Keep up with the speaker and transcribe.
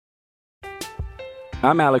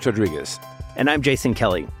I'm Alex Rodriguez. And I'm Jason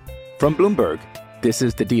Kelly. From Bloomberg, this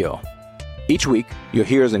is The Deal. Each week, you'll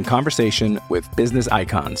hear us in conversation with business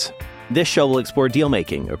icons. This show will explore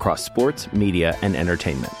deal-making across sports, media, and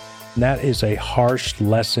entertainment. That is a harsh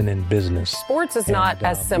lesson in business. Sports is not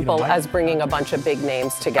as simple as bringing a bunch of big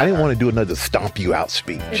names together. I didn't want to do another stomp you out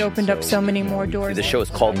speech. It opened up so many more doors. The show is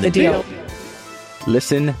called The Deal.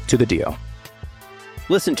 Listen to The Deal.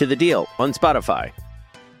 Listen to The Deal on Spotify.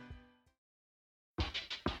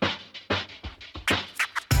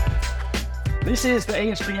 This is the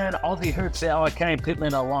ESPN Aussie Hoops Hour. Kane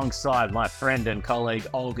Pittman alongside my friend and colleague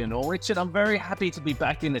Olgun Ulrich. And I'm very happy to be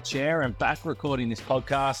back in the chair and back recording this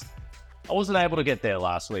podcast. I wasn't able to get there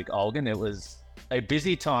last week, Olgun. It was a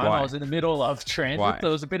busy time. Why? I was in the middle of transit. Why?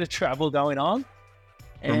 There was a bit of travel going on.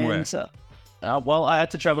 From where? Well, I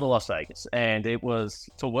had to travel to Las Vegas, and it was,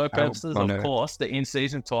 for work purposes, no. of course, the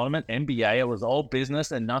in-season tournament, NBA. It was all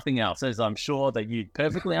business and nothing else, as I'm sure that you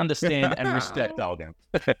perfectly understand and respect, Olgun.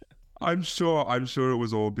 I'm sure it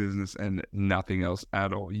was all business and nothing else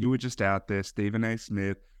at all. You were just out there, Stephen A.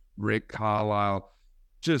 Smith, Rick Carlisle,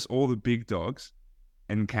 just all the big dogs,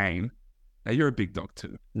 and Kane. Now, you're a big dog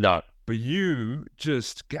too. No. But you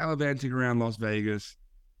just gallivanting around Las Vegas,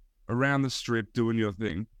 around the strip, doing your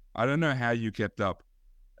thing. I don't know how you kept up.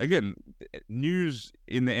 Again, news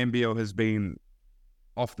in the NBL has been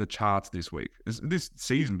off the charts this week. This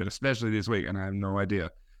season, but especially this week, and I have no idea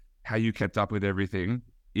how you kept up with everything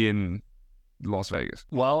in Las Vegas.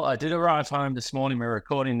 Well, I did arrive home this morning. We're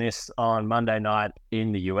recording this on Monday night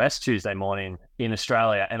in the US, Tuesday morning in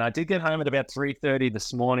Australia. And I did get home at about 3:30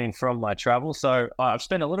 this morning from my travel. So I've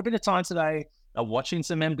spent a little bit of time today watching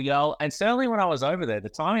some NBL. And certainly when I was over there, the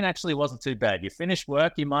timing actually wasn't too bad. You finish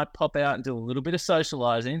work, you might pop out and do a little bit of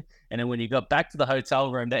socializing. And then when you got back to the hotel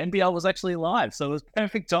room, the NBL was actually live. So it was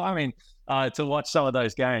perfect timing to watch some of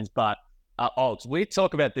those games. But we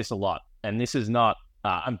talk about this a lot. And this is not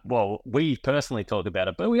we personally talk about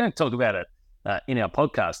it, but we don't talk about it in our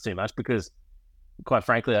podcast too much because, quite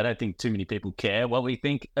frankly, I don't think too many people care what we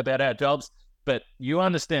think about our jobs. But you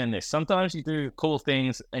understand this. Sometimes you do cool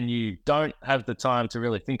things and you don't have the time to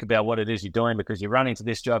really think about what it is you're doing because you run into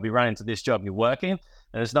this job, you're working.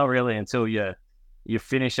 And it's not really until you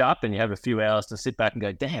finish up and you have a few hours to sit back and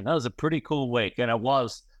go, damn, that was a pretty cool week. And it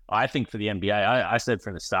was, I think, for the NBA. I said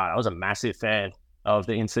from the start, I was a massive fan of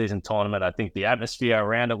the in-season tournament. I think the atmosphere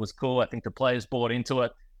around it was cool. I think the players bought into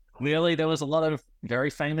it. Clearly, there was a lot of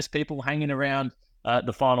very famous people hanging around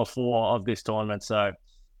the Final Four of this tournament. So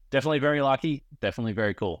definitely very lucky, definitely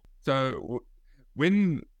very cool. So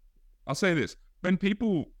I'll say this, when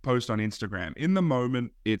people post on Instagram, in the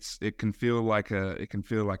moment, it can feel like a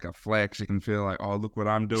flex. It can feel like, oh, look what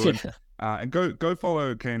I'm doing. And go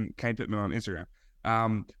follow Kane Pittman on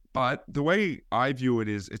Instagram. But the way I view it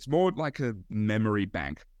is it's more like a memory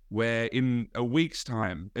bank where in a week's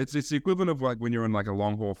time, it's the equivalent of like when you're on like a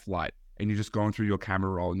long haul flight and you're just going through your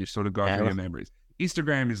camera roll and you're sort of going through your memories.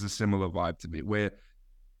 Instagram is a similar vibe to me where,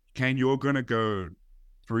 Kane, you're going to go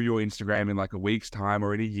through your Instagram in like a week's time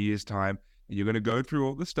or in a year's time. And you're going to go through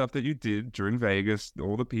all the stuff that you did during Vegas,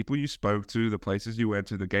 all the people you spoke to, the places you went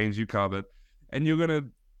to, the games you covered, and you're going to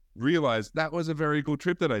realize that was a very cool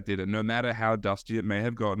trip that I did. And no matter how dusty it may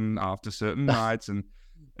have gotten after certain nights and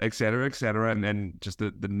et cetera, and just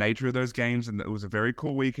the nature of those games. And it was a very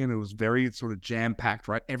cool weekend. It was very sort of jam-packed,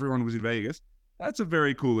 right? Everyone was in Vegas. That's a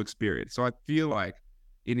very cool experience. So I feel like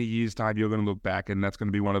in a year's time, you're going to look back and that's going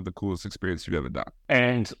to be one of the coolest experiences you've ever done.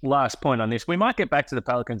 And last point on this, we might get back to the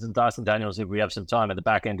Pelicans and Dyson Daniels if we have some time at the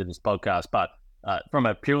back end of this podcast. But from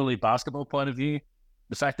a purely basketball point of view,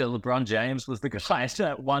 the fact that LeBron James was the guy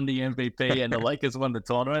that won the MVP and the Lakers won the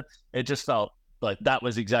tournament, it just felt like that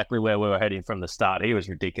was exactly where we were heading from the start. He was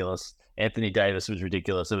ridiculous. Anthony Davis was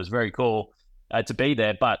ridiculous. It was very cool to be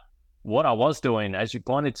there. But what I was doing, as you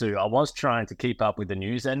pointed to, I was trying to keep up with the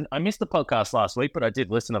news. And I missed the podcast last week, but I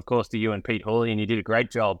did listen, of course, to you and Pete Hawley, and you did a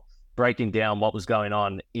great job breaking down what was going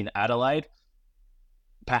on in Adelaide.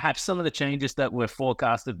 Perhaps some of the changes that were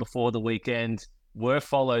forecasted before the weekend were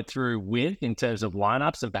followed through with in terms of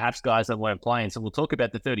lineups and perhaps guys that weren't playing. So we'll talk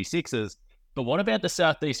about the 36ers. But what about the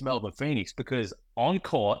Southeast Melbourne Phoenix? Because on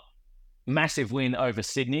court, massive win over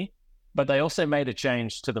Sydney, but they also made a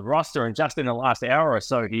change to the roster. And just in the last hour or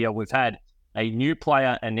so here, we've had a new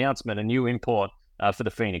player announcement, a new import for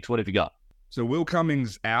the Phoenix. What have you got? So Will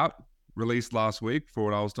Cummings out, released last week for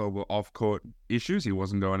what I was told were off-court issues. He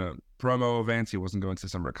wasn't going to promo events. He wasn't going to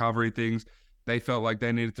some recovery things. They felt like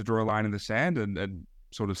they needed to draw a line in the sand and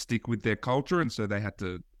sort of stick with their culture, and so they had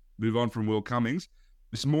to move on from Will Cummings.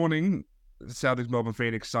 This morning, the Southeast Melbourne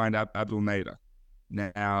Phoenix signed up Abdel Nader.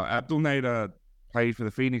 Now, Abdel Nader played for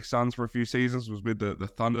the Phoenix Suns for a few seasons, was with the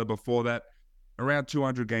Thunder before that, around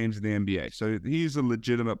 200 games in the NBA. So he's a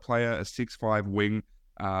legitimate player, a 6'5" wing,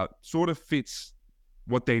 sort of fits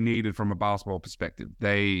what they needed from a basketball perspective.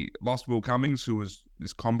 They lost Will Cummings, who was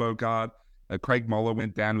this combo guard. Craig Moller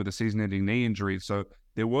went down with a season-ending knee injury. So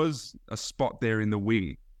there was a spot there in the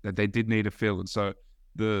wing that they did need to fill. And so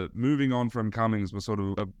the moving on from Cummings was sort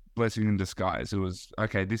of a blessing in disguise. It was,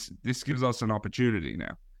 okay, this gives us an opportunity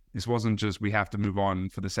now. This wasn't just we have to move on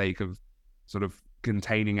for the sake of sort of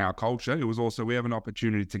containing our culture. It was also we have an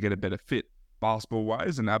opportunity to get a better fit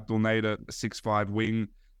basketball-wise. And Abdel Nader, a 6'5" wing,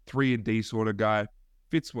 3-and-D sort of guy,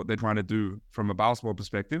 fits what they're trying to do from a basketball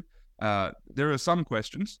perspective. There are some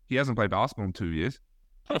questions. He hasn't played basketball in 2 years,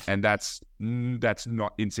 and that's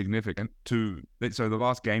not insignificant. So the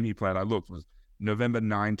last game he played, I looked, was November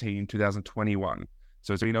 19, 2021.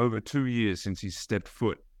 So it's been over 2 years since he's stepped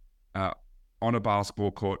foot on a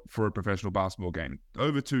basketball court for a professional basketball game.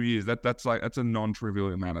 Over 2 years, that's a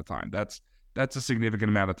non-trivial amount of time. That's a significant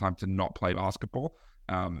amount of time to not play basketball.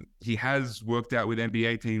 He has worked out with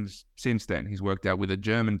NBA teams since then. He's worked out with a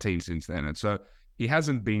German team since then. And so he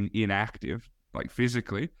hasn't been inactive, like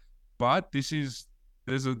physically, but there's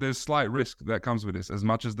slight risk that comes with this, as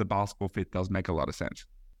much as the basketball fit does make a lot of sense.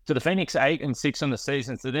 So the Phoenix 8-6 on the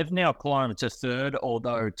season, so they've now climbed to third,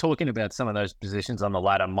 although talking about some of those positions on the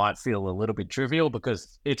ladder might feel a little bit trivial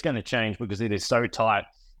because it's going to change because it is so tight,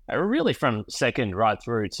 really from second right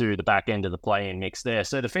through to the back end of the play-in mix there.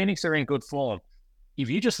 So the Phoenix are in good form. If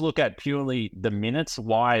you just look at purely the minutes,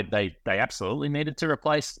 why they absolutely needed to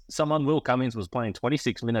replace someone. Will Cummings was playing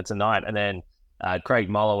 26 minutes a night, and then Craig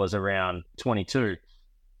Moller was around 22.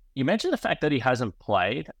 You mentioned the fact that he hasn't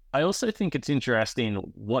played. I also think it's interesting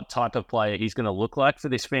what type of player he's going to look like for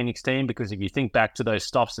this Phoenix team, because if you think back to those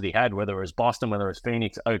stops that he had, whether it was Boston, whether it was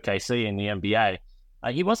Phoenix, OKC in the NBA,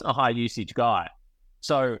 he wasn't a high-usage guy.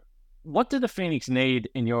 So what do the Phoenix need,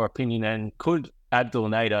 in your opinion, and could Abdel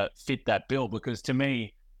Nader fit that bill? Because to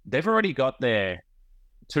me, they've already got their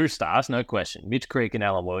two stars, no question, Mitch Creek and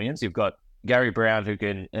Alan Williams. You've got Gary Brown, who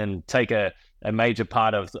can take a major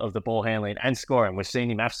part of the ball handling and scoring. We've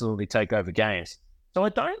seen him absolutely take over games. So I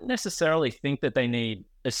don't necessarily think that they need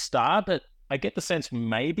a star, but I get the sense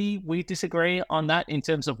maybe we disagree on that in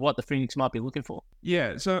terms of what the Phoenix might be looking for.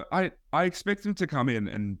 Yeah, so I expect him to come in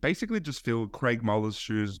and basically just fill Craig Muller's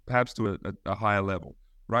shoes, perhaps to a higher level,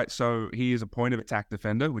 right? So he is a point of attack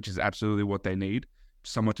defender, which is absolutely what they need,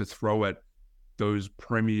 someone to throw at those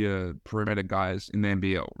premier perimeter guys in the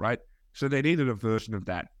NBL, right? So they needed a version of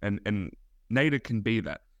that, and Nader can be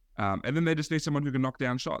that. And then they just need someone who can knock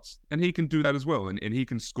down shots, and he can do that as well, and he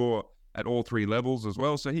can score at all three levels as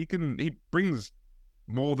well. So he brings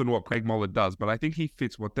more than what Craig Moller does, but I think he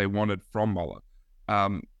fits what they wanted from Moller.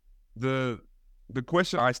 The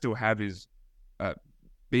question I still have is,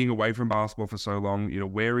 being away from basketball for so long,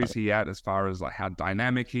 where is he at as far as like how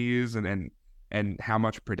dynamic he is and how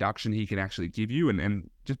much production he can actually give you, and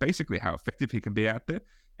just basically how effective he can be out there.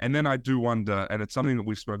 And then I do wonder, and it's something that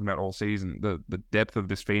we've spoken about all season, the depth of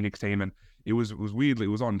this Phoenix team, and it was weirdly, it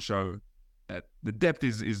was on show that the depth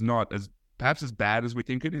is not as perhaps as bad as we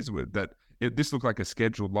think it is. This looked like a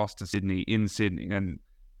scheduled loss to Sydney in Sydney, and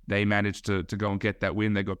they managed to go and get that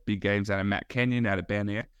win. They got big games out of Matt Kenyon, out of Ben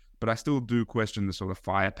Air, but I still do question the sort of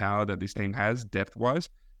firepower that this team has depth-wise.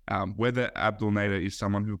 Whether Abdel Nader is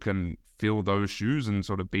someone who can fill those shoes and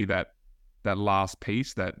sort of be that last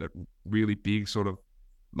piece, that really big sort of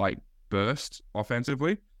like burst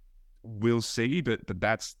offensively, we'll see. But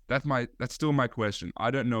that's still my question. I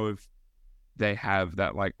don't know if they have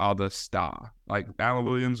that like other star. Like Alan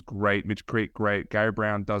Williams, great. Mitch Creek, great. Gary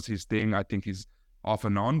Brown does his thing. I think he's off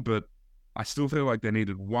and on, but I still feel like they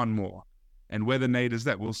needed one more. And whether Nader's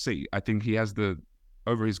that, we'll see. I think he has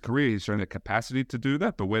over his career, he's shown the capacity to do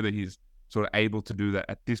that, but whether he's sort of able to do that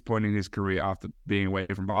at this point in his career after being away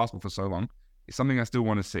from basketball for so long is something I still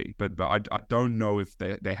want to see. But I don't know if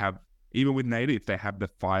they have, even with Nader, if they have the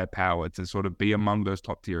firepower to sort of be among those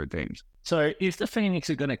top tier teams. So if the Phoenix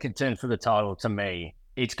are going to contend for the title, to me,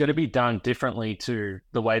 it's going to be done differently to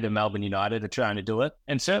the way the Melbourne United are trying to do it,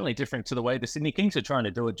 and certainly different to the way the Sydney Kings are trying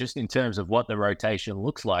to do it, just in terms of what the rotation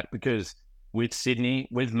looks like. Because with Sydney,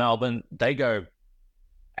 with Melbourne, they go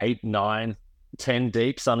 8, 9, 10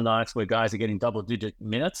 deep some nights where guys are getting double-digit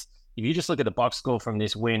minutes. If you just look at the box score from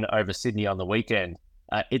this win over Sydney on the weekend,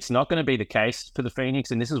 it's not going to be the case for the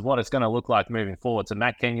Phoenix, and this is what it's going to look like moving forward. So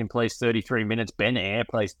Matt Kenyon plays 33 minutes, Ben Air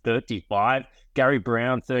plays 35, Gary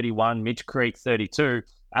Brown 31, Mitch Creek 32.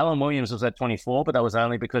 Alan Williams was at 24, but that was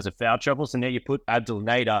only because of foul trouble. So now you put Abdel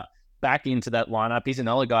Nader back into that lineup. He's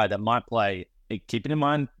another guy that might play. Keeping in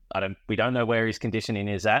mind, we don't know where his conditioning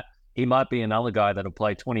is at, he might be another guy that'll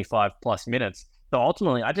play 25 plus minutes. So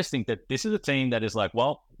ultimately, I just think that this is a team that is like,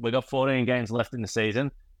 well, we've got 14 games left in the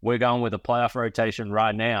season. We're going with a playoff rotation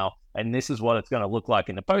right now, and this is what it's going to look like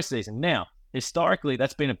in the postseason. Now, historically,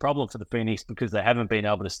 that's been a problem for the Phoenix because they haven't been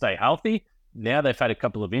able to stay healthy. Now they've had a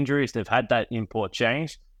couple of injuries. They've had that import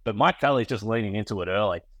change, but Mike Kelly's just leaning into it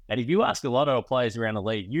early. And if you ask a lot of players around the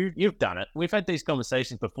league, you've done it. We've had these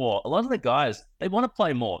conversations before. A lot of the guys, they want to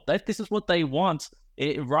play more. This is what they want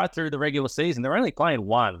right through the regular season. They're only playing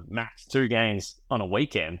 1, max 2 games on a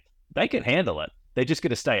weekend. They can handle it. They're just going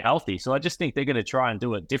to stay healthy. So I just think they're going to try and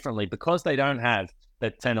do it differently because they don't have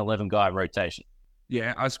that 10, 11 guy rotation.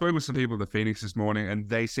 Yeah, I spoke with some people at the Phoenix this morning, and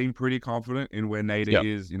they seem pretty confident in where Nader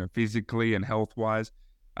is, physically and health-wise.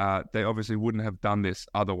 They obviously wouldn't have done this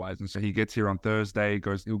otherwise. And so he gets here on Thursday,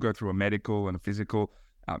 he'll go through a medical and a physical.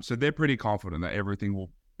 So they're pretty confident that everything will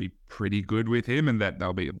be pretty good with him and that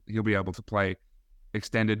he'll be able to play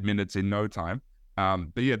extended minutes in no time.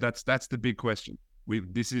 But yeah, that's the big question.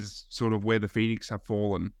 This is sort of where the Phoenix have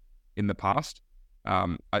fallen in the past.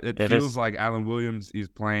 It feels like Alan Williams is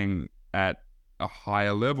playing at a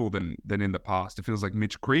higher level than in the past. It feels like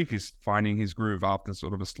Mitch Creek is finding his groove after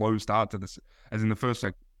sort of a slow start to this, as in the first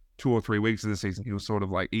 2 or 3 weeks of the season, he was sort of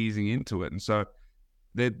like easing into it. And so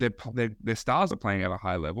their stars are playing at a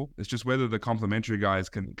high level. It's just whether the complementary guys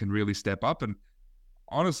can really step up. And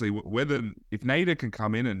honestly, if Nader can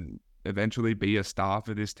come in and eventually be a star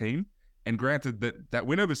for this team, and granted that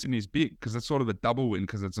win over Sydney is big because it's sort of a double win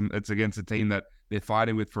because it's against a team that they're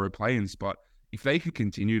fighting with for a play-in spot. If they can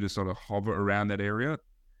continue to sort of hover around that area,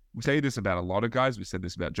 we say this about a lot of guys. We said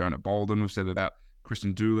this about Jonah Bolden. We've said it about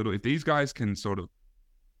Christian Doolittle. If these guys can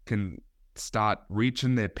start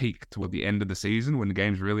reaching their peak toward the end of the season when the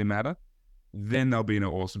games really matter, then they'll be in an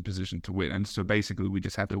awesome position to win. And so basically we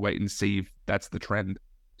just have to wait and see if that's the trend.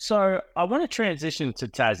 So I want to transition to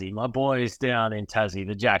Tassie. My boys down in Tassie,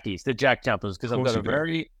 the Jackies, the JackJumpers, because I've got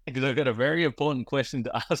a very important question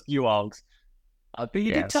to ask you, Oggs. But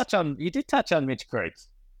you did touch on Mitch Creek,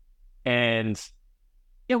 and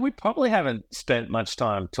we probably haven't spent much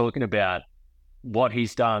time talking about what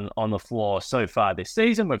he's done on the floor so far this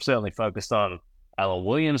season. We've certainly focused on Alan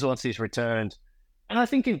Williams once he's returned, and I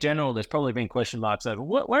think in general there's probably been question marks over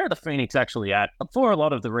where are the Phoenix actually at for a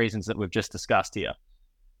lot of the reasons that we've just discussed here.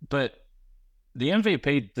 But the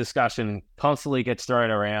MVP discussion constantly gets thrown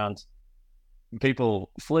around. People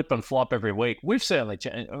flip and flop every week. We've certainly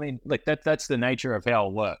changed. I mean, that's the nature of how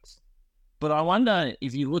it works. But I wonder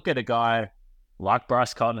if you look at a guy like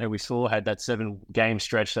Bryce Cotton, who we saw had that 7-game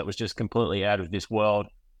stretch that was just completely out of this world.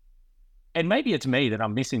 And maybe it's me that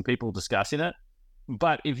I'm missing people discussing it.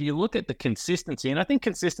 But if you look at the consistency, and I think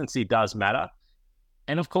consistency does matter.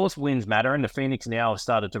 And of course, wins matter. And the Phoenix now have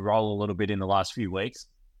started to roll a little bit in the last few weeks.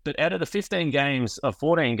 But out of the 14 games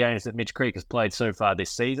that Mitch Creek has played so far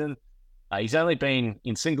this season, he's only been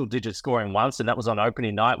in single digit scoring once, and that was on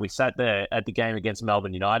opening night. We sat there at the game against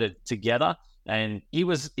Melbourne United together, and he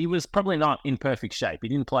was probably not in perfect shape. He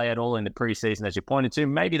didn't play at all in the preseason, as you pointed to.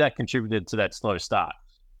 Maybe that contributed to that slow start.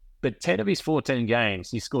 But 10 of his 14 games,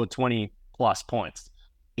 he scored 20-plus points.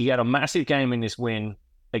 He had a massive game in this win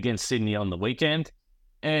against Sydney on the weekend,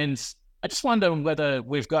 and I just wonder whether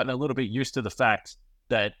we've gotten a little bit used to the fact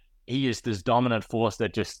that he is this dominant force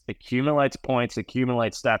that just accumulates points,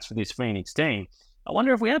 accumulates stats for this Phoenix team. I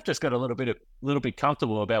wonder if we have just got a little bit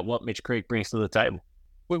comfortable about what Mitch Creek brings to the table.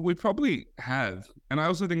 We probably have. And I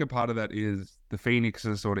also think a part of that is the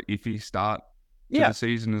Phoenix's sort of iffy start to the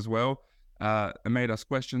season as well. It made us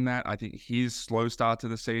question that. I think his slow start to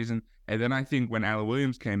the season. And then I think when Alan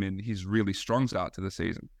Williams came in, his really strong start to the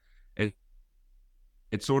season.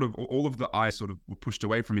 It sort of, all of the eyes sort of were pushed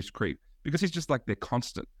away from Mitch Creek because he's just like, they're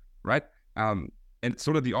constant, right? And it's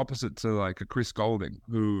sort of the opposite to like a Chris Golding,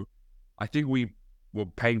 who I think we were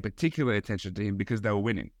paying particular attention to him because they were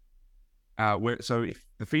winning. So if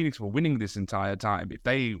the Phoenix were winning this entire time, if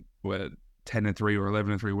they were 10-3 or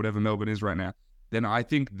 11-3, whatever Melbourne is right now, then I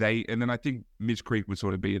think Mitch Creek would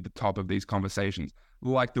sort of be at the top of these conversations,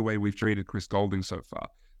 like the way we've treated Chris Golding so far.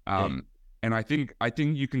 And I think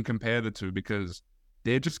you can compare the two because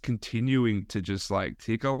they're just continuing to just like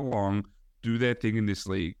tick along, do their thing in this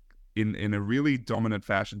league in a really dominant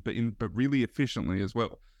fashion, but really efficiently as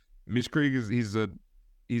well. Mitch Creek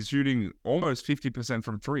he's shooting almost 50%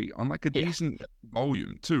 from 3 on like a decent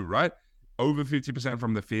volume too, right? Over 50%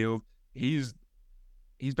 from the field. He's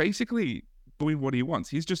basically doing what he wants.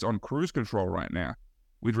 He's just on cruise control right now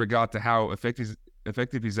with regard to how effective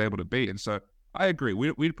he's able to be. And so I agree.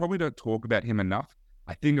 We probably don't talk about him enough.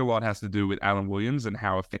 I think a lot has to do with Alan Williams and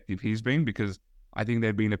how effective he's been because I think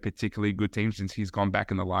they've been a particularly good team since he's gone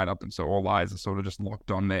back in the lineup, and so all eyes are sort of just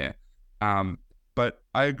locked on there. But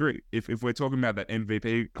I agree. If we're talking about that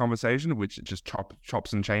MVP conversation, which just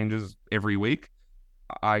chops and changes every week,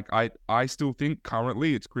 I still think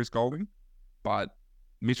currently it's Chris Goulding, but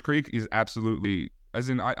Mitch Creek is absolutely, as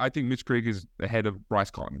in I think Mitch Creek is ahead of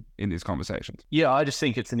Bryce Cotton in these conversations. Yeah, I just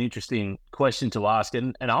think it's an interesting question to ask,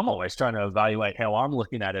 and I'm always trying to evaluate how I'm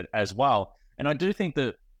looking at it as well. And I do think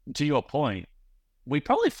that, to your point, we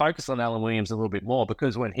probably focus on Alan Williams a little bit more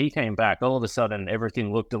because when he came back, all of a sudden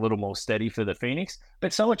everything looked a little more steady for the Phoenix.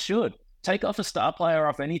 But so it should. Take off a star player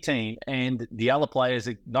off any team and the other players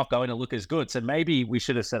are not going to look as good. So maybe we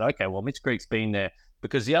should have said, okay, well, Mitch Creek's been there.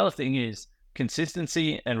 Because the other thing is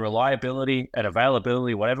consistency and reliability and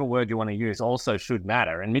availability, whatever word you want to use, also should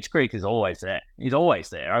matter. And Mitch Creek is always there. He's always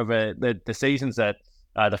there over the seasons that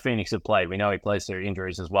the Phoenix have played. We know he plays through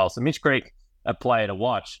injuries as well. So Mitch Creek, a player to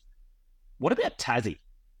watch. What about Tassie?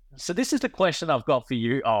 So this is the question I've got for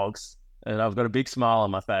you, Oggs, and I've got a big smile on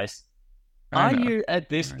my face. Are you at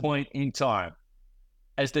this point in time,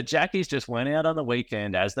 as the Jackies just went out on the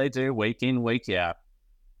weekend, as they do week in, week out,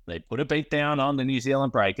 they put a beat down on the New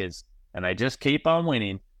Zealand Breakers, and they just keep on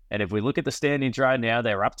winning. And if we look at the standings right now,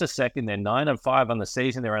 they're up to second. They're 9-5 on the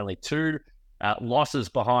season. They're only 2 losses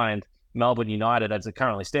behind Melbourne United as it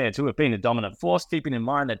currently stands, who have been a dominant force, keeping in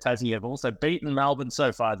mind that Tassie have also beaten Melbourne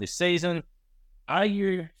so far this season. Are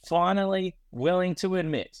you finally willing to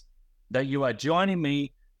admit that you are joining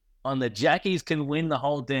me on the Jackies can win the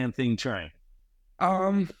whole damn thing train?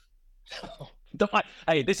 Hey,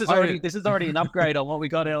 this is already an upgrade on what we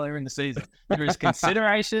got earlier in the season. There is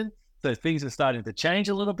consideration, so things are starting to change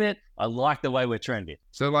a little bit. I like the way we're trending.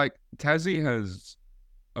 So, like, Tassie has,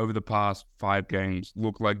 over the past 5 games,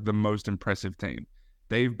 looked like the most impressive team.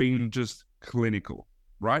 They've been just clinical,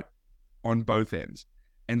 right? On both ends.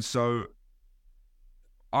 And so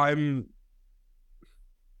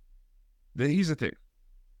here's the thing.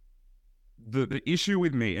 The issue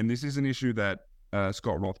with me, and this is an issue that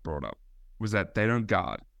Scott Roth brought up, was that they don't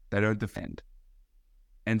guard, they don't defend.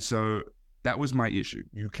 And so that was my issue.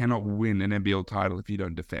 You cannot win an NBL title if you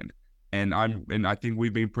don't defend. And I think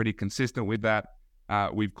we've been pretty consistent with that.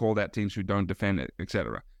 We've called out teams who don't defend it,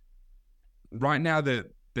 etc. Right now, their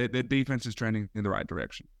defense is trending in the right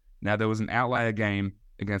direction. Now, there was an outlier game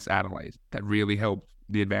against Adelaide that really helped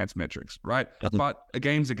the advanced metrics, right? But a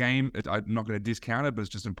game's a game. I'm not going to discount it, but it's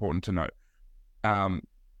just important to note.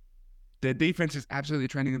 Their defense is absolutely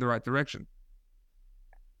trending in the right direction,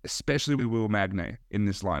 especially with Will Magnay in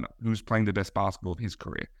this lineup, who's playing the best basketball of his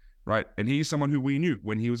career, right? And he's someone who we knew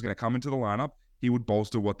when he was going to come into the lineup, he would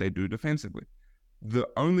bolster what they do defensively. The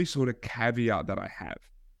only sort of caveat that I have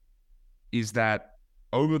is that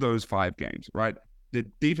over those 5 games, right, the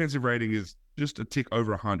defensive rating is just a tick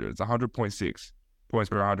over 100. It's 100.6 points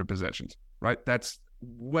per 100 possessions, right? That's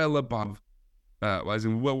well above,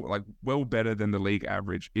 well better than the league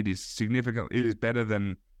average. It is significant. It is better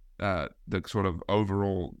than the sort of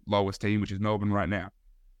overall lowest team, which is Melbourne right now.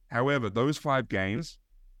 However, those 5 games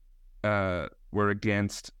were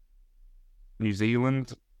against New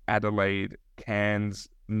Zealand, Adelaide, Cairns,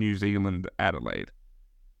 New Zealand, Adelaide.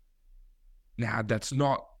 Now, it's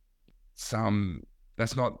not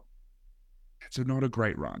a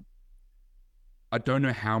great run. I don't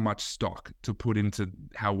know how much stock to put into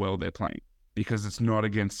how well they're playing because it's not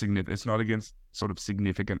against sort of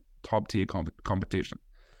significant top tier competition.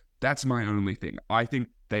 That's my only thing. I think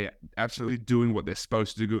they're absolutely doing what they're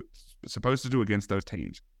supposed to do against those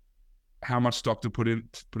teams. How much stock to put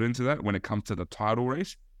into that when it comes to the title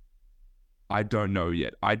race, I don't know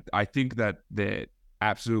yet. I think that they're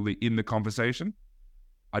absolutely in the conversation.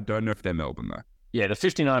 I don't know if they're Melbourne though. Yeah, the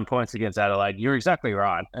 59 points against Adelaide, you're exactly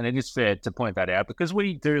right. And it is fair to point that out because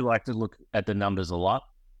we do like to look at the numbers a lot.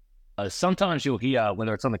 Sometimes you'll hear,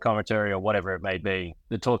 whether it's on the commentary or whatever it may be,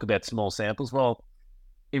 the talk about small samples. Well,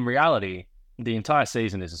 in reality, the entire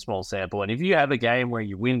season is a small sample. And if you have a game where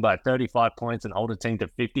you win by 35 points and hold a team to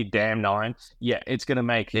 50-9, yeah, it's going to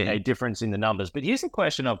make a difference in the numbers. But here's a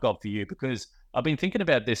question I've got for you because I've been thinking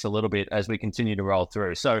about this a little bit as we continue to roll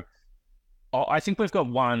through. So I think we've got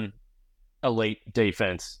one elite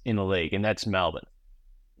defense in the league, and that's Melbourne.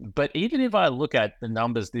 But even if I look at the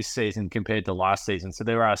numbers this season compared to last season, so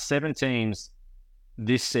there are 7 teams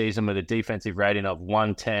this season with a defensive rating of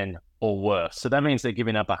 110 or worse. So that means they're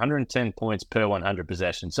giving up 110 points per 100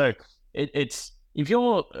 possessions. So it's if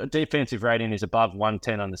your defensive rating is above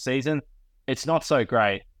 110 on the season, it's not so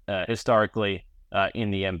great historically in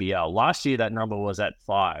the NBL. Last year, that number was at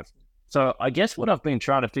 5. So I guess what I've been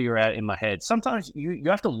trying to figure out in my head, sometimes you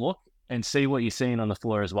have to look and see what you're seeing on the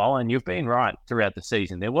floor as well. And you've been right throughout the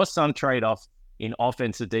season. There was some trade-off in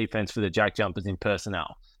offense or defense for the JackJumpers in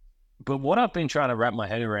personnel. But what I've been trying to wrap my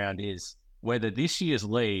head around is whether this year's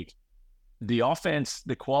league, the offense,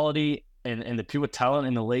 the quality, and the pure talent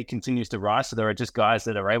in the league continues to rise. So there are just guys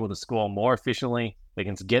that are able to score more efficiently. They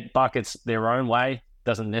can get buckets their own way.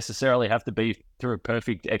 Doesn't necessarily have to be through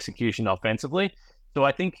perfect execution offensively. So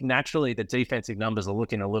I think naturally the defensive numbers are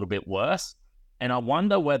looking a little bit worse. And I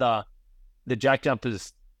wonder whether the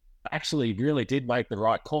JackJumpers actually really did make the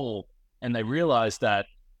right call, and they realized that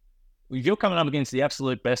if you're coming up against the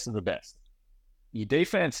absolute best of the best, your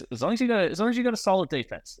defense, as long as you got a solid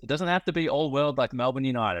defense, it doesn't have to be all world like Melbourne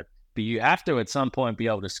United, but you have to at some point be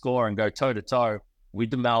able to score and go toe to toe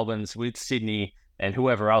with the Melbournes, with Sydney, and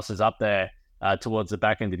whoever else is up there towards the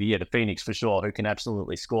back end of the year. The Phoenix for sure, who can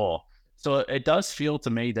absolutely score. So it does feel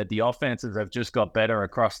to me that the offenses have just got better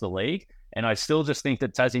across the league, and I still just think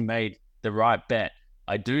that Tassie made the right bet.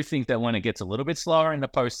 I do think that when it gets a little bit slower in the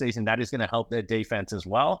postseason, that is going to help their defense as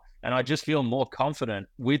well. And I just feel more confident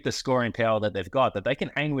with the scoring power that they've got, that they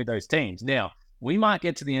can hang with those teams. Now, we might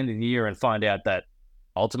get to the end of the year and find out that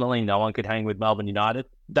ultimately no one could hang with Melbourne United.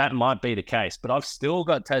 That might be the case, but I've still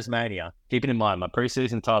got Tasmania. Keeping in mind, my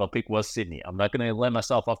preseason title pick was Sydney. I'm not going to let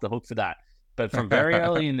myself off the hook for that. But from very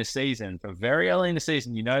early in the season,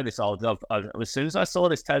 you know this, as soon as I saw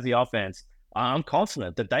this Tassie offense, I'm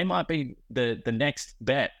confident that they might be the next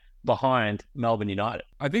bet behind Melbourne United.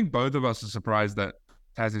 I think both of us are surprised that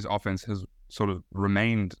Tassie's offense has sort of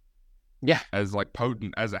remained as like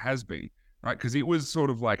potent as it has been, right? Because it was sort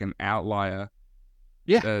of like an outlier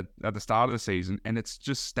at the start of the season, and it's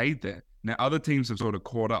just stayed there. Now, other teams have sort of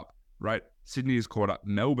caught up, right? Sydney has caught up.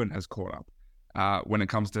 Melbourne has caught up when it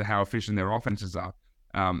comes to how efficient their offenses are.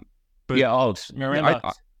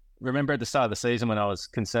 Remember at the start of the season when I was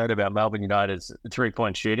concerned about Melbourne United's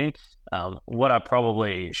three-point shooting, what I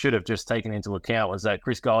probably should have just taken into account was that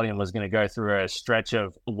Chris Goldian was going to go through a stretch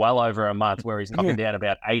of well over a month where he's knocking down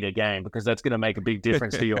about 8 a game, because that's going to make a big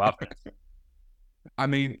difference to your offense. I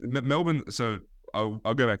mean, Melbourne, so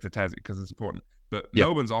I'll go back to Tassie because it's important, but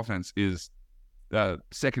Melbourne's offense is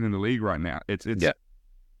second in the league right now. It's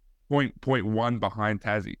 0.1 behind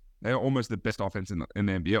Tassie. They're almost the best offense in the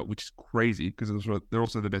NBL, which is crazy because they're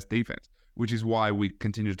also the best defense, which is why we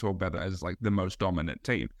continue to talk about that as like the most dominant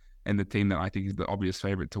team and the team that I think is the obvious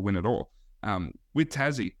favorite to win it all. With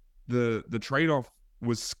Tassie, the trade-off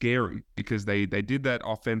was scary because they did that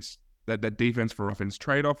offense, that defense for offense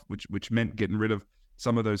trade-off, which meant getting rid of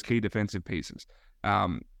some of those key defensive pieces.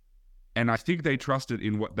 And I think they trusted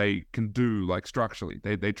in what they can do, like structurally.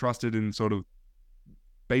 They trusted in sort of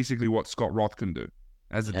basically what Scott Roth can do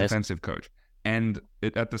as a defensive coach. And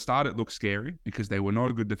at the start, it looked scary because they were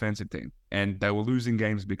not a good defensive team and they were losing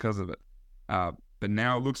games because of it. But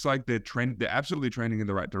now it looks like they're absolutely trending in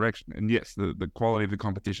the right direction. And yes, the quality of the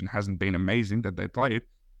competition hasn't been amazing that they played,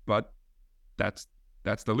 but that's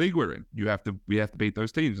the league we're in. We have to beat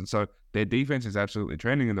those teams. And so their defense is absolutely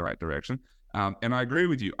trending in the right direction. And I agree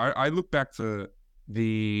with you. I look back to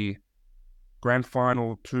the grand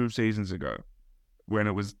final 2 seasons ago when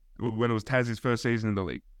it was Tassie's first season in the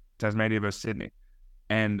league, Tasmania versus Sydney.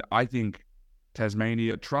 And I think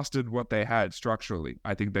Tasmania trusted what they had structurally.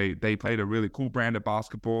 I think they played a really cool brand of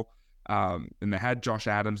basketball, and they had Josh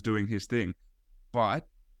Adams doing his thing. But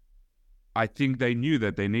I think they knew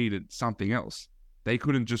that they needed something else. They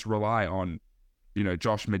couldn't just rely on,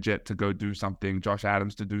 Josh Majette to go do something, Josh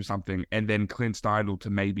Adams to do something, and then Clint Steidl to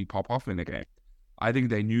maybe pop off in a game. I think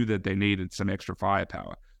they knew that they needed some extra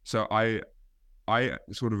firepower. So I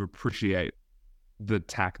sort of appreciate the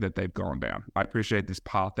tack that they've gone down. I appreciate this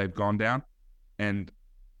path they've gone down, and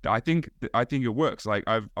I think it works. Like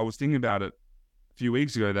I was thinking about it a few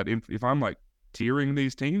weeks ago that if I'm like tiering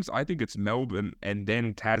these teams, I think it's Melbourne and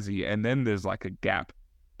then Tassie, and then there's like a gap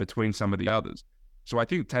between some of the others. So I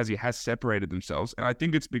think Tassie has separated themselves, and I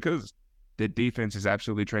think it's because their defense is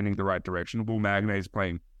absolutely trending the right direction. Will Magnay is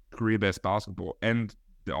playing career best basketball, and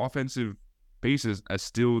the offensive pieces are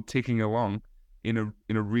still ticking along in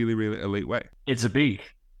a really, really elite way. It's a big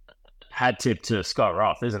hat tip to Scott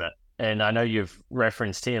Roth, isn't it? And I know you've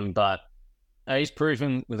referenced him, but he's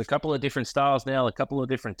proven with a couple of different styles now, a couple of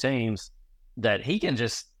different teams, that he can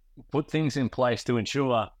just put things in place to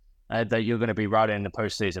ensure that you're going to be right in the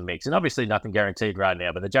postseason mix. And obviously nothing guaranteed right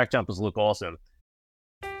now, but the JackJumpers look awesome.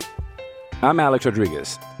 I'm Alex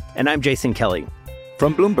Rodriguez. And I'm Jason Kelly.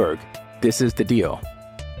 From Bloomberg, this is The Deal.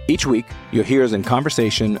 Each week, you'll hear us in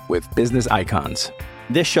conversation with business icons.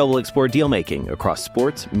 This show will explore deal-making across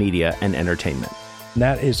sports, media, and entertainment.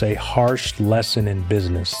 That is a harsh lesson in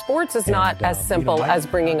business. Sports is not as simple as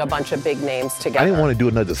bringing a bunch of big names together. I didn't want to do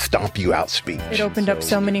another stomp you out speech. It opened up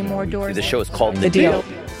so many more doors. The show is called The Deal.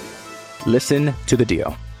 Listen to the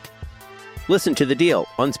Deal. Listen to the Deal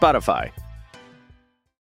on Spotify.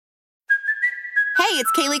 Hey,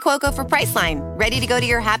 it's Kaylee Cuoco for Priceline. Ready to go to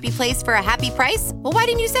your happy place for a happy price? Well, why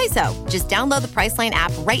didn't you say so? Just download the Priceline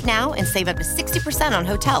app right now and save up to 60% on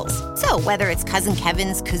hotels. So whether it's Cousin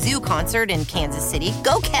Kevin's Kazoo Concert in Kansas City,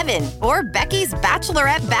 go Kevin, or Becky's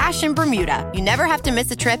Bachelorette Bash in Bermuda, you never have to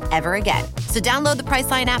miss a trip ever again. So download the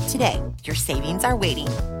Priceline app today. Your savings are waiting.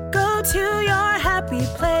 Go to your happy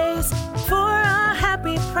place for a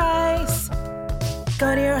happy price.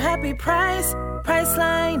 Go to your happy price,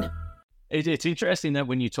 Priceline. It's interesting that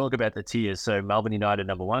when you talk about the tiers, so Melbourne United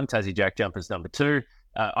number 1, Tassie JackJumpers number 2,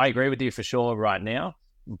 I agree with you for sure right now.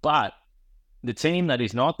 But the team that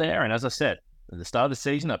is not there, and as I said, at the start of the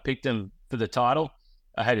season, I picked them for the title.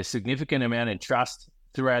 I had a significant amount of trust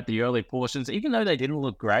throughout the early portions, even though they didn't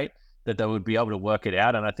look great, that they would be able to work it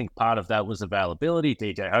out. And I think part of that was availability.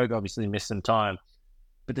 DJ Hogue obviously missed some time.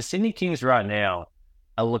 But the Sydney Kings right now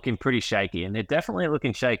are looking pretty shaky, and they're definitely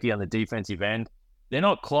looking shaky on the defensive end. They're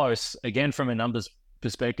not close, again, from a numbers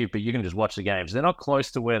perspective, but you can just watch the games. They're not close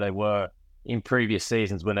to where they were in previous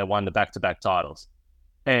seasons when they won the back-to-back titles.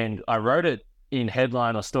 And I wrote it in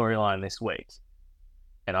headline or storyline this week.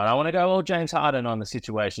 And I don't want to go all James Harden on the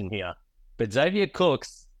situation here, but Xavier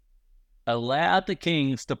Cooks allowed the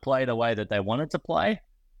Kings to play the way that they wanted to play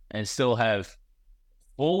and still have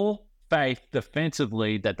full faith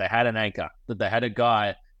defensively that they had an anchor, that they had a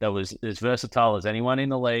guy that was as versatile as anyone in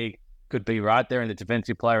the league, could be right there in the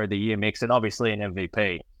Defensive Player of the Year mix, and obviously an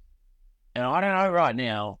MVP. And I don't know right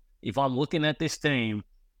now, if I'm looking at this team,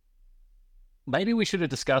 maybe we should have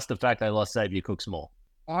discussed the fact they lost Xavier Cooks more.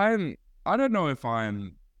 I don't know if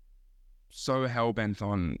I'm so hell-bent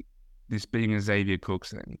on this being a Xavier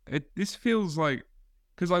Cooks thing. This feels like,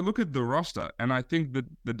 because I look at the roster, and I think that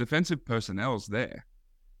the defensive personnel's there.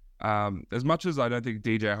 As much as I don't think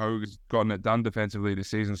DJ Hogue has gotten it done defensively this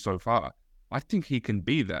season so far, I think he can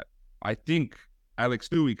be that. I think Alex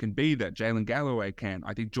Dewey can be that. Jalen Galloway can.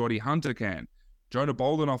 I think Geordie Hunter can. Jonah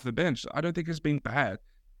Bolden off the bench, I don't think it's been bad.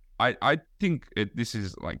 I think this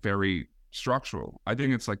is like very structural. I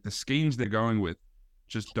think it's like the schemes they're going with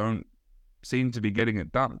just don't seem to be getting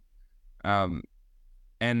it done. And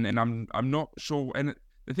I'm not sure. And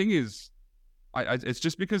the thing is, it's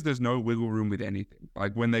just because there's no wiggle room with anything.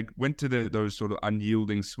 Like when they went to those sort of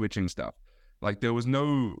unyielding switching stuff, like there was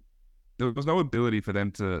no ability for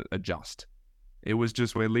them to adjust. It was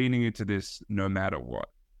just, we're leaning into this no matter what,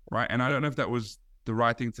 right? And I don't know if that was the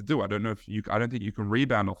right thing to do. I don't think you can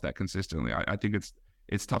rebound off that consistently. I think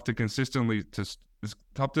it's tough to consistently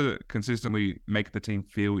make the team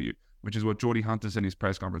feel you, which is what Geordie Hunter said in his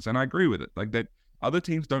press conference, and I agree with it. Like that, other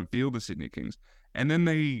teams don't feel the Sydney Kings, and then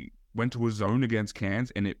they went to a zone against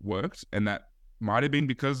Cairns and it worked, and that might have been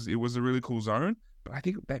because it was a really cool zone, but I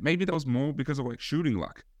think that maybe that was more because of like shooting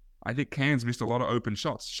luck. I think Cairns missed a lot of open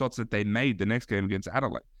shots that they made the next game against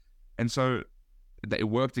Adelaide. And so it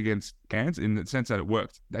worked against Cairns in the sense that it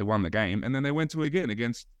worked. They won the game, and then they went to again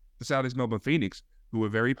against the South East Melbourne Phoenix, who are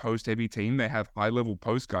a very post-heavy team. They have high-level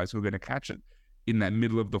post guys who are going to catch it in that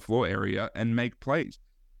middle of the floor area and make plays.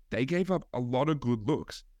 They gave up a lot of good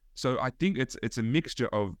looks. So I think it's a mixture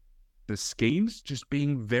of the schemes just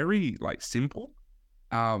being very like simple.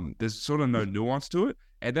 There's sort of no nuance to it.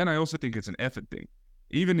 And then I also think it's an effort thing.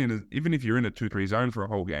 Even if you're in a 2-3 zone for a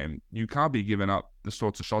whole game, you can't be giving up the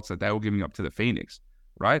sorts of shots that they were giving up to the Phoenix,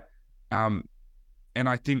 right? And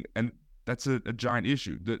I think, and that's a giant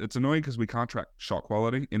issue. It's annoying because we can't track shot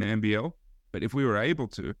quality in the NBL, but if we were able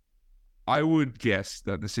to, I would guess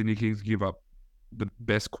that the Sydney Kings give up the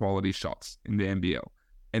best quality shots in the NBL,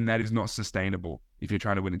 and that is not sustainable if you're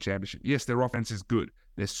trying to win a championship. Yes, their offense is good.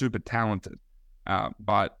 They're super talented.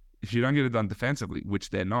 But if you don't get it done defensively, which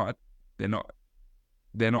they're not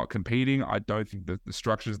competing, I don't think that the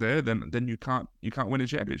structure's there, then you can't win a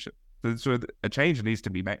championship. So a change needs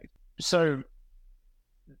to be made. So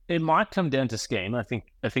it might come down to scheme. I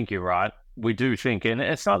think you're right. We do think, and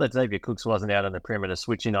it's not that Xavier Cooks wasn't out on the perimeter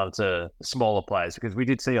switching on to smaller players, because we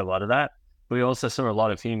did see a lot of that. We also saw a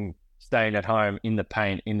lot of him staying at home in the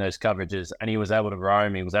paint in those coverages, and he was able to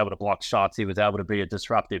roam, he was able to block shots, he was able to be a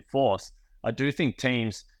disruptive force. I do think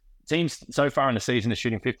teams so far in the season are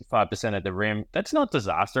shooting 55% at the rim. That's not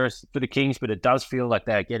disastrous for the Kings, but it does feel like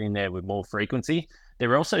they're getting there with more frequency.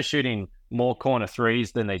 They're also shooting more corner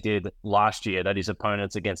threes than they did last year, that is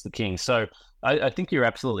opponents against the Kings. So I think you're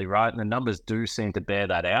absolutely right, and the numbers do seem to bear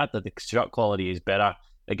that out, that the shot quality is better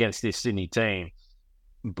against this Sydney team.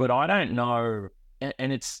 But I don't know,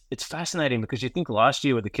 and it's fascinating because you think last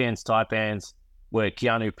year with the Cairns Taipans, where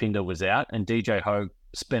Keanu Pinder was out, and DJ Hogue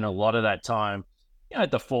spent a lot of that time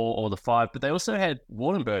the 4 or the 5, but they also had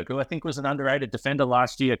Wardenberg, who I think was an underrated defender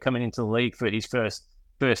last year coming into the league for his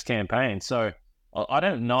first campaign. So I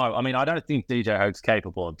don't know. I mean, I don't think DJ Hoag's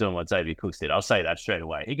capable of doing what Xavier Cooks did. I'll say that straight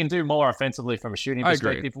away. He can do more offensively from a shooting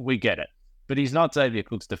perspective. We get it. But he's not Xavier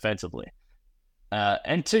Cooks defensively.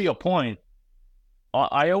 And to your point,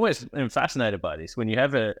 I always am fascinated by this when you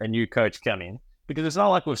have a new coach come in, because it's not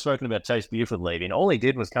like we've spoken about Chase Buford leaving. All he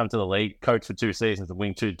did was come to the league, coach for 2 seasons, and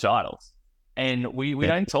win 2 titles. And we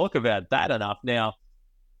don't talk about that enough. Now,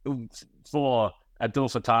 for Abdel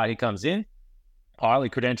Fattah, he comes in, highly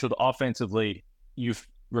credentialed offensively. You've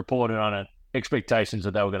reported on it, expectations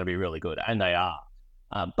that they were going to be really good, and they are.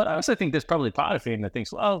 But I also think there's probably part of him that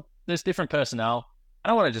thinks, well, there's different personnel. I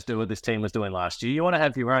don't want to just do what this team was doing last year. You want to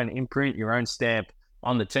have your own imprint, your own stamp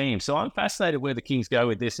on the team. So I'm fascinated where the Kings go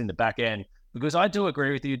with this in the back end, because I do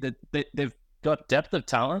agree with you that they've got depth of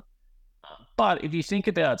talent. But if you think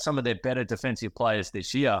about some of their better defensive players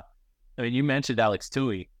this year, I mean, you mentioned Alex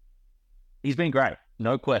Tui. He's been great,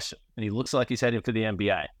 no question. And he looks like he's heading for the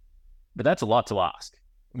NBA. But that's a lot to ask,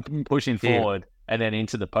 pushing forward and then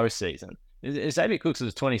into the postseason. Xavier Cooks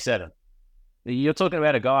is 27. You're talking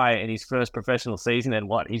about a guy in his first professional season, and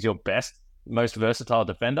what? He's your best, most versatile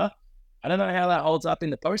defender? I don't know how that holds up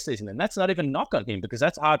in the postseason, and that's not even a knock on him, because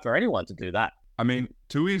that's hard for anyone to do that. I mean,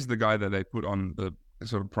 Tui is the guy that they put on the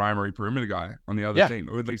sort of primary perimeter guy on the other team,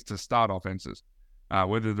 or at least to start offenses,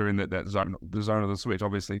 whether they're in that zone, the zone of the switch.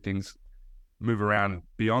 Obviously, things move around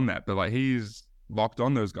beyond that, but like, he's locked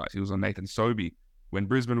on those guys. He was on Nathan Sobey when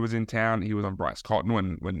Brisbane was in town. He was on Bryce Cotton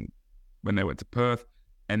when they went to Perth,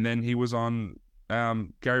 and then he was on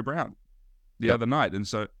Gary Brown the other night. And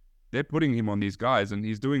so they're putting him on these guys, and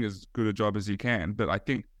he's doing as good a job as he can. But I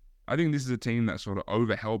think this is a team that sort of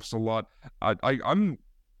overhelps a lot.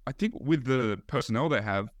 I think with the personnel they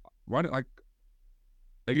have, right? Like,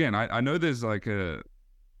 again, I know there's like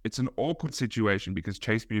it's an awkward situation because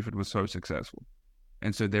Chase Buford was so successful,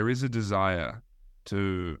 and so there is a desire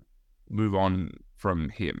to move on from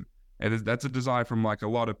him, and that's a desire from like a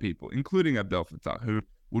lot of people, including Abdel Fattah, who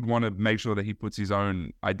would want to make sure that he puts his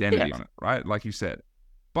own identity on it, right? Like you said.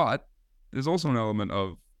 But there's also an element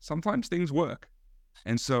of sometimes things work.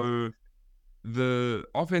 And so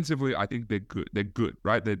offensively, I think they're good. They're good,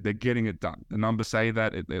 right? They're getting it done. The numbers say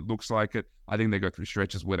that. It looks like it. I think they go through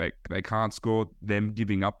stretches where they can't score. Them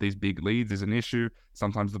giving up these big leads is an issue.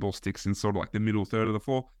 Sometimes the ball sticks in sort of like the middle third of the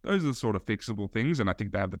floor. Those are the sort of fixable things, and I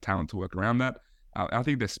think they have the talent to work around that. I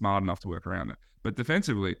think they're smart enough to work around it. But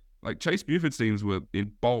defensively, like, Chase Buford's teams were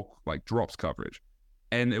in bulk, like, drops coverage.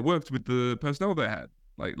 And it worked with the personnel they had.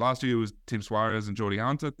 Like, last year it was Tim Suarez and Geordie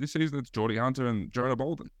Hunter. This season it's Geordie Hunter and Jonah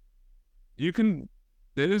Bolden.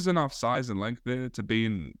 There is enough size and length there to be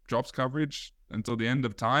in drops coverage until the end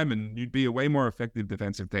of time, and you'd be a way more effective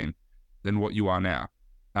defensive team than what you are now.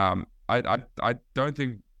 I don't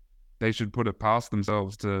think they should put it past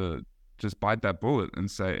themselves to just bite that bullet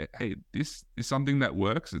and say, hey, this is something that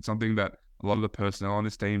works. It's something that a lot of the personnel on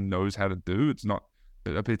this team knows how to do. It's not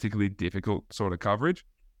a particularly difficult sort of coverage.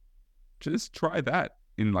 Just try that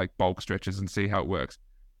in like bulk stretches and see how it works.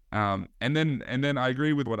 And then I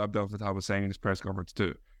agree with what Abdel Fattah was saying in his press conference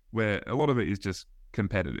too, where a lot of it is just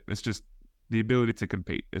competitive. It's just the ability to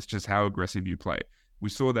compete. It's just how aggressive you play. We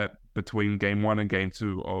saw that between game 1 and game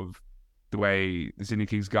 2 of the way the Sydney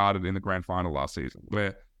Kings guarded in the grand final last season,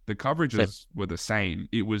 where the coverages were the same.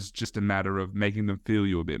 It was just a matter of making them feel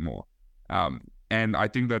you a bit more. And I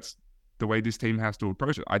think that's the way this team has to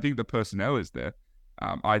approach it. I think the personnel is there.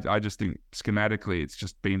 I just think schematically it's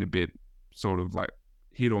just been a bit sort of like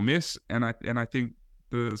hit or miss, and I think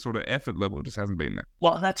the sort of effort level just hasn't been there.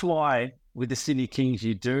 Well, that's why with the Sydney Kings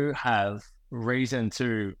you do have reason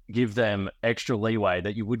to give them extra leeway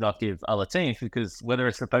that you would not give other teams, because whether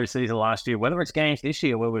it's the postseason last year, whether it's games this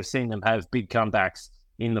year where we've seen them have big comebacks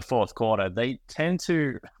in the fourth quarter, they tend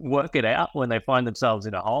to work it out when they find themselves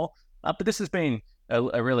in a hole. But this has been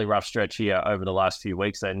a really rough stretch here over the last few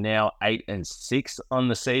weeks. They're now 8-6 on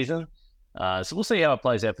the season. So we'll see how it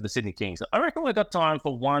plays out for the Sydney Kings. I reckon we've got time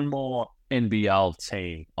for one more NBL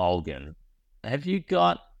team, Olgun. Have you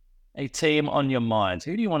got a team on your mind?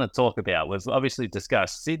 Who do you want to talk about? We've obviously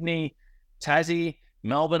discussed Sydney, Tassie,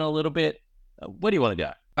 Melbourne a little bit. Where do you want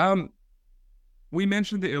to go? We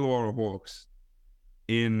mentioned the Illawarra Hawks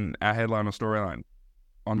in our headline or storyline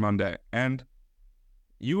on Monday, and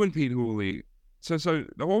you and Pete Hooley. So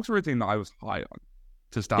the Hawks were a team that I was high on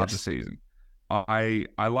to start the season. I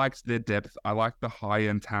liked their depth. I liked the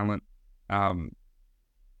high-end talent.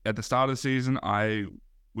 At the start of the season, I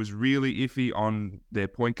was really iffy on their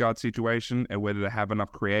point guard situation and whether they have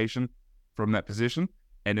enough creation from that position.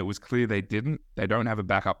 and it was clear they didn't. They don't have a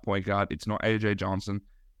backup point guard. It's not AJ Johnson.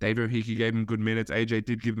 David Hickey gave him good minutes. AJ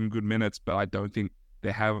did give them good minutes, but I don't think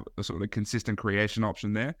they have a sort of consistent creation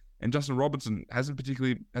option there. And Justin Robertson hasn't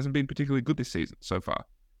been particularly good this season so far,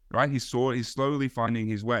 right? He's slowly finding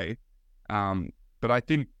his way, but I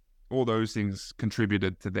think all those things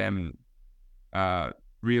contributed to them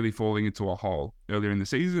really falling into a hole earlier in the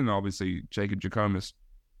season. Obviously, Jacob Jackomas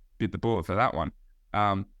bit the bullet for that one.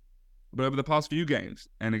 But over the past few games,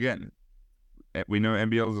 and again, we know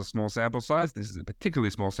NBL is a small sample size. This is a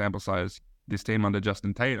particularly small sample size, this team under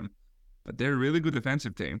Justin Tatum. But they're a really good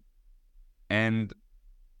defensive team. And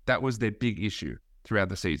that was their big issue throughout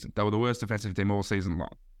the season. They were the worst defensive team all season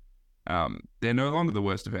long. They're no longer the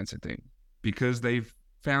worst defensive team because they've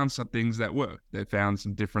found some things that work. They've found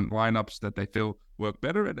some different lineups that they feel work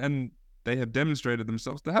better, and they have demonstrated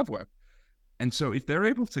themselves to have worked. And so if they're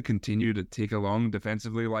able to continue to tick along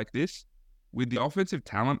defensively like this, with the offensive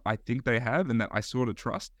talent I think they have and that I sort of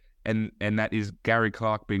trust, and that is Gary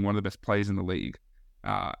Clark being one of the best players in the league,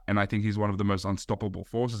 and I think he's one of the most unstoppable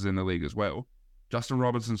forces in the league as well. Justin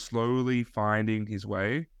Robertson slowly finding his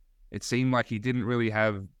way. It seemed like he didn't really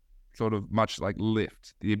have sort of much like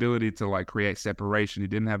lift, the ability to like create separation. He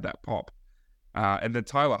didn't have that pop. And then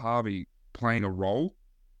Tyler Harvey playing a role,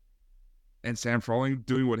 and Sam Froling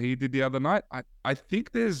doing what he did the other night. I think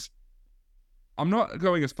I'm not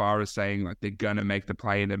going as far as saying like they're going to make the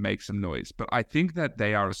play and make some noise, but I think that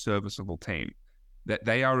they are a serviceable team, that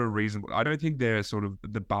they are a reasonable. I don't think they're sort of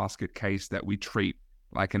the basket case that we treat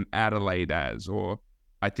like an Adelaide as, or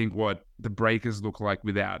I think what the Breakers look like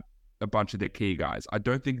without a bunch of their key guys. I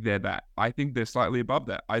don't think they're that. I think they're slightly above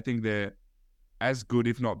that. I think they're as good,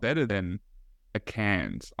 if not better than a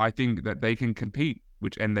Cairns. I think that they can compete,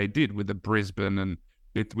 and they did with the Brisbane and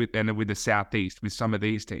with the Southeast, with some of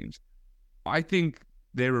these teams. I think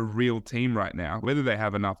they're a real team right now. Whether they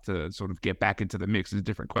have enough to sort of get back into the mix is a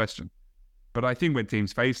different question. But I think when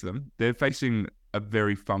teams face them, they're facing a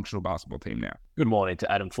very functional basketball team now. Good morning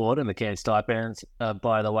to Adam Ford and the Cairns Taipans,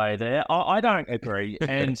 by the way there. I don't agree.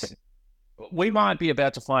 And we might be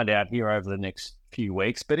about to find out here over the next few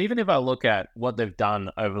weeks. But even if I look at what they've done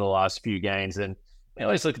over the last few games, and I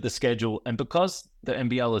always look at the schedule, and because the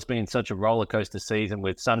NBL has been such a roller coaster season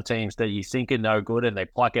with some teams that you think are no good and they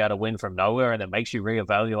pluck out a win from nowhere, and it makes you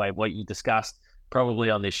reevaluate what you discussed probably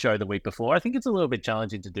on this show the week before. I think it's a little bit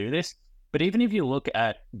challenging to do this. But even if you look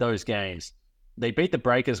at those games, they beat the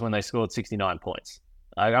Breakers when they scored 69 points.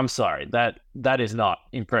 I'm sorry, that is not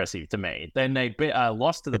impressive to me. Then they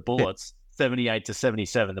lost to the Bullets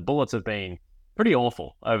 78-77. The Bullets have been pretty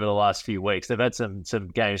awful over the last few weeks. They've had some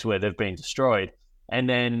games where they've been destroyed. And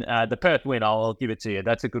then the Perth win, I'll give it to you.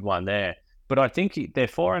 That's a good one there. But I think they're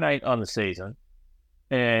 4-8 on the season.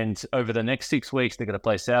 And over the next 6 weeks, they're going to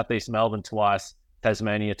play Southeast Melbourne twice,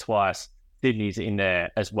 Tasmania twice, Sydney's in there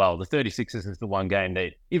as well. The 36ers is the one game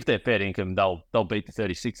that, if they're fair income, they'll beat the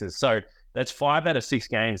 36ers. So that's 5 out of 6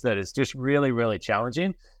 games that is just really, really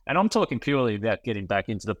challenging. And I'm talking purely about getting back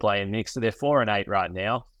into the play-in mix. So they're 4-8 right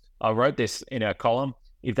now. I wrote this in our column.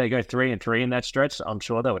 If they go 3-3 in that stretch, I'm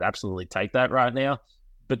sure they would absolutely take that right now.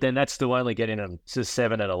 But then that's still only getting them to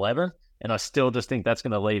 7-11. And I still just think that's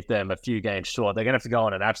going to leave them a few games short. They're going to have to go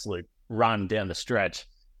on an absolute run down the stretch.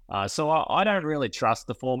 So I don't really trust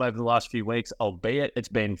the form over the last few weeks, albeit it's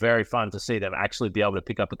been very fun to see them actually be able to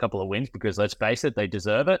pick up a couple of wins because, let's face it, they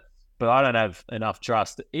deserve it. But I don't have enough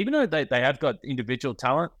trust. Even though they have got individual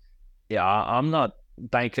talent, yeah, I'm not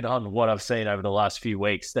banking on what I've seen over the last few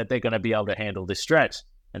weeks that they're going to be able to handle this stretch.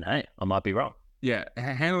 And hey, I might be wrong. Yeah,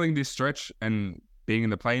 handling this stretch and being in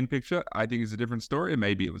the playing picture, I think is a different story.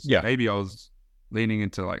 Maybe I was leaning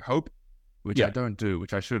into like hope, which I don't do,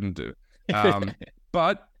 which I shouldn't do.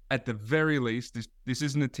 But at the very least, this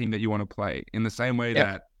isn't a team that you want to play in the same way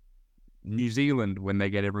that New Zealand, when they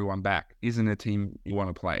get everyone back, isn't a team you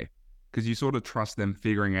want to play because you sort of trust them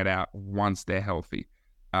figuring it out once they're healthy.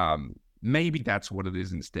 Maybe that's what it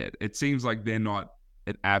is instead. It seems like they're not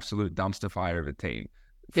an absolute dumpster fire of a team.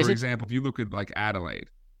 For example, if you look at like Adelaide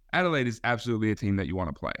is absolutely a team that you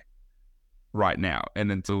want to play right now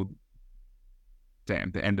and until the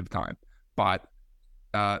end of time. But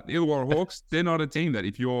the Illawarra Hawks, they're not a team that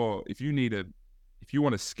if you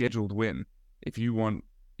want a scheduled win, if you want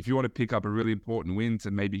to pick up a really important win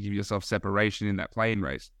to maybe give yourself separation in that play-in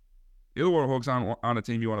race, the Illawarra Hawks aren't a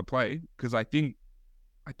team you want to play because I think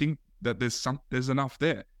that there's enough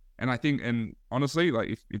there. And honestly,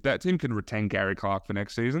 like if that team can retain Gary Clark for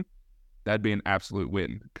next season, that'd be an absolute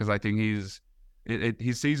win because I think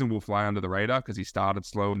his season will fly under the radar because he started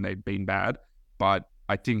slow and they've been bad. But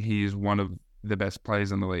I think he is one of the best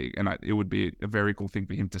players in the league, and it would be a very cool thing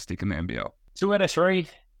for him to stick in the NBL. 2 out of 3,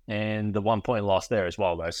 and the 1 point loss there as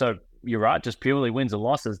well, though. So you're right, just purely wins and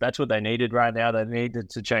losses. That's what they needed right now. They needed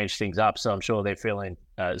to change things up. So I'm sure they're feeling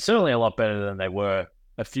certainly a lot better than they were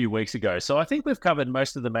a few weeks ago. So I think we've covered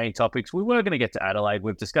most of the main topics. We were going to get to Adelaide.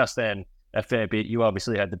 We've discussed them a fair bit. You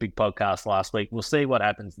obviously had the big podcast last week. We'll see what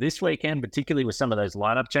happens this weekend, particularly with some of those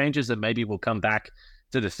lineup changes, and maybe we'll come back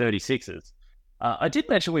to the 36ers. I did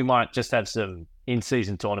mention we might just have some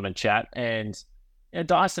in-season tournament chat, and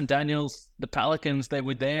Dyson Daniels, the Pelicans, they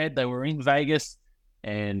were there. They were in Vegas,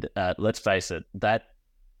 and let's face it, that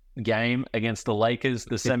game against the Lakers,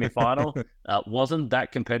 the semifinal, wasn't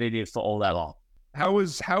that competitive for all that long. How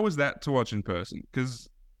was that to watch in person? Because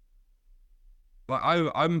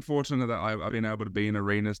I'm fortunate that I've been able to be in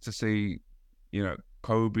arenas to see,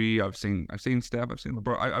 Kobe. I've seen Steph. I've seen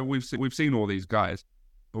LeBron. We've seen all these guys,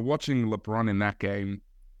 but watching LeBron in that game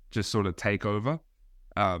just sort of take over.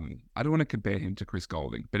 I don't want to compare him to Chris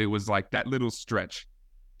Golding, but it was like that little stretch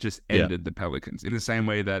just ended the Pelicans in the same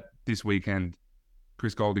way that this weekend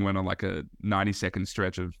Chris Golding went on like a 90-second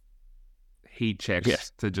stretch of heat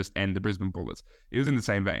checks to just end the Brisbane Bullets. It was in the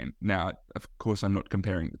same vein. Now, of course, I'm not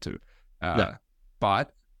comparing the two,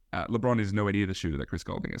 but LeBron is nowhere near the shooter that Chris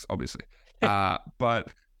Golding is, obviously.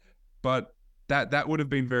 But that would have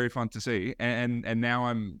been very fun to see. And now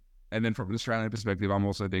and then from an Australian perspective, I'm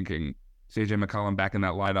also thinking CJ McCollum back in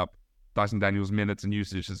that lineup. Dyson Daniels' minutes and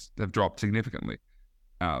usage have dropped significantly.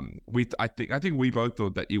 I think we both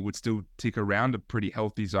thought that it would still tick around a pretty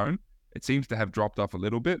healthy zone. It seems to have dropped off a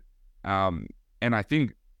little bit. And I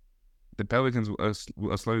think the Pelicans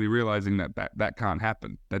are slowly realizing that can't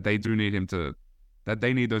happen, that they do need that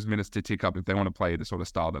they need those minutes to tick up if they want to play the sort of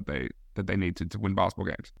style that they need to win basketball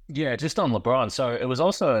games. Yeah, just on LeBron. So it was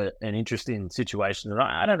also an interesting situation. And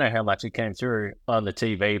I don't know how much it came through on the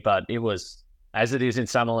TV, but it was, as it is in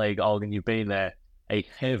Summer League, Olgun, you've been there, a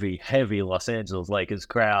heavy Los Angeles Lakers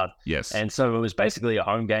crowd. Yes. And so it was basically a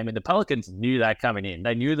home game, and the Pelicans knew that coming in.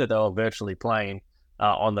 They knew that they were virtually playing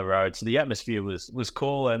on the road. So the atmosphere was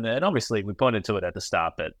cool. And obviously we pointed to it at the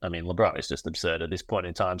start, but I mean, LeBron is just absurd at this point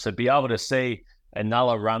in time. So be able to see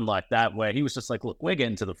another run like that where he was just like, look, we're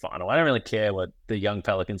getting to the final. I don't really care what the young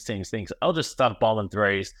Pelicans teams thinks. I'll just start bombing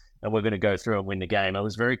threes and we're going to go through and win the game. It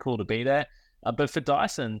was very cool to be there. But for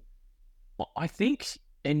Dyson, I think,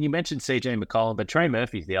 and you mentioned CJ McCollum, but Trey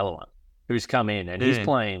Murphy's the other one who's come in and he's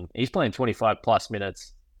playing 25 plus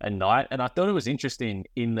minutes a night. And I thought it was interesting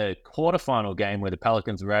in the quarterfinal game where the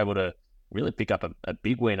Pelicans were able to really pick up a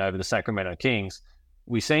big win over the Sacramento Kings.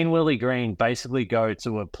 We've seen Willie Green basically go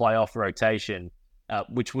to a playoff rotation,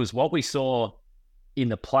 which was what we saw in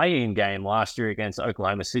the play-in game last year against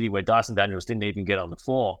Oklahoma City, where Dyson Daniels didn't even get on the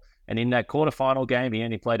floor. And in that quarterfinal game, he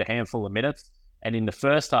only played a handful of minutes. And in the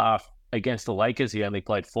first half against the Lakers, he only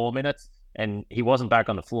played 4 minutes, and he wasn't back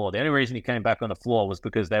on the floor. The only reason he came back on the floor was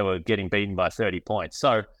because they were getting beaten by 30 points.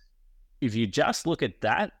 So if you just look at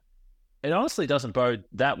that, it honestly doesn't bode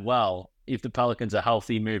that well if the Pelicans are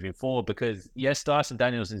healthy moving forward, because yes, Dyson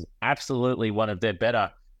Daniels is absolutely one of their better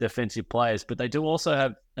defensive players, but they do also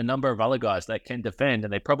have a number of other guys that can defend,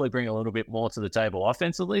 and they probably bring a little bit more to the table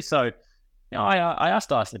offensively. So, I asked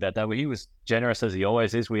Dyson about that, where he was generous as he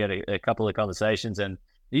always is. We had a couple of conversations, and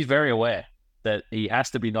he's very aware that he has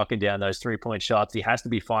to be knocking down those 3-point shots. He has to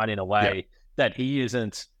be finding a way that he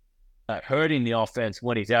isn't hurting the offense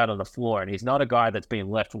when he's out on the floor, and he's not a guy that's been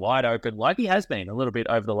left wide open like he has been a little bit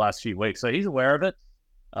over the last few weeks. So he's aware of it.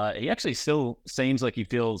 He actually still seems like he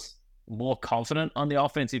feels more confident on the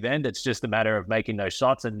offensive end. It's just a matter of making those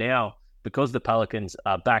shots. And now, because the Pelicans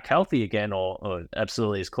are back healthy again, or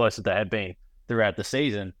absolutely as close as they have been throughout the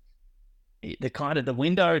season, the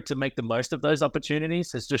window to make the most of those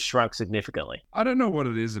opportunities has just shrunk significantly. I don't know what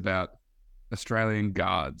it is about Australian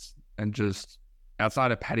guards and just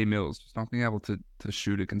outside of Patty Mills, just not being able to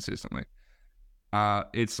shoot it consistently.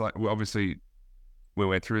 It's like, obviously, we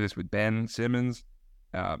went through this with Ben Simmons.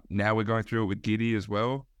 Now we're going through it with Giddey as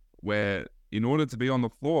well, where in order to be on the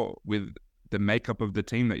floor with the makeup of the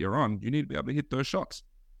team that you're on, you need to be able to hit those shots.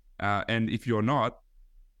 And if you're not,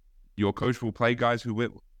 your coach will play guys who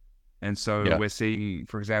will. And so we're seeing,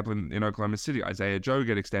 for example, in Oklahoma City, Isaiah Joe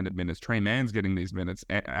get extended minutes. Trey Mann's getting these minutes.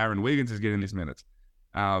 Aaron Wiggins is getting these minutes.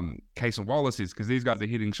 Cason Wallace is, because these guys are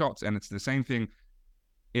hitting shots. And it's the same thing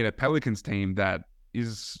in a Pelicans team that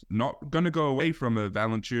is not going to go away from a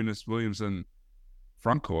Valanciunas-Williamson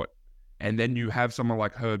front court. And then you have someone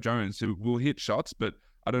like Herb Jones who will hit shots, but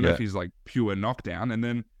I don't know if he's like pure knockdown. And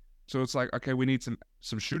then, so it's like, okay, we need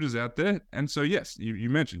some shooters out there. And so, yes, you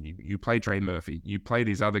mentioned you play Trey Murphy. You play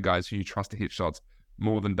these other guys who you trust to hit shots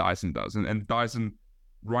more than Dyson does. And Dyson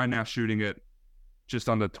right now shooting it just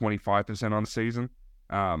under 25% on the season.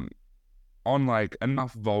 on like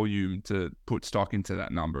enough volume to put stock into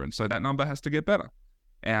that number. And so that number has to get better.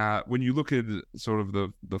 When you look at sort of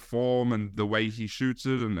the form and the way he shoots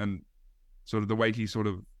it and sort of the way he sort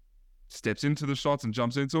of steps into the shots and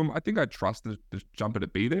jumps into them, I think I trust the jumper to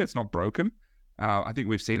be there. It's not broken. I think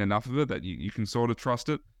we've seen enough of it that you can sort of trust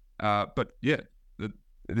it. But yeah,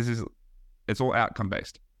 it's all outcome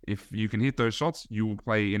based. If you can hit those shots, you will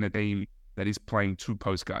play in a team that is playing 2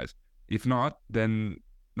 post guys. If not, then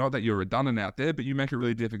not that you're redundant out there, but you make it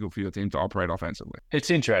really difficult for your team to operate offensively. It's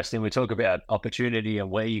interesting. We talk about opportunity and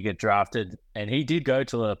where you get drafted, and he did go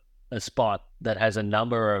to a spot that has a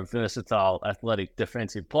number of versatile, athletic,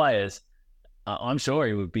 defensive players. I'm sure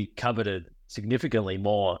he would be coveted significantly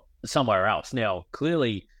more somewhere else. Now,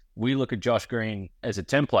 clearly, we look at Josh Green as a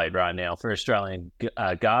template right now for Australian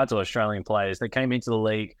guards or Australian players that came into the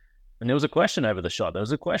league, and there was a question over the shot. There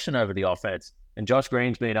was a question over the offense, and Josh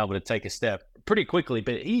Green's been able to take a step pretty quickly,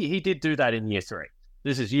 but he did do that in year 3.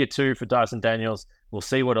 This is year 2 for Dyson Daniels. We'll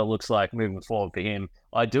see what it looks like moving forward for him.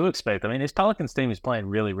 I do expect, this Pelicans team is playing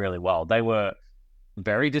really, really well. They were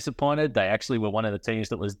very disappointed. They actually were one of the teams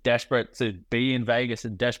that was desperate to be in Vegas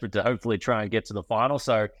and desperate to hopefully try and get to the final.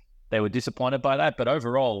 So they were disappointed by that. But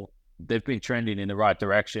overall, they've been trending in the right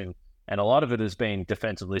direction. And a lot of it has been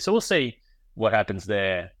defensively. So we'll see what happens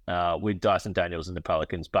there with Dyson Daniels and the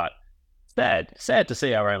Pelicans. But sad to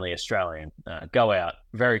see our only Australian go out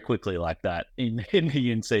very quickly like that in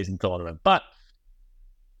the in-season tournament. But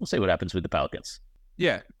we'll see what happens with the Pelicans.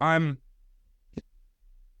 Yeah, I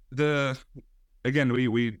don't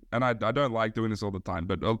like doing this all the time,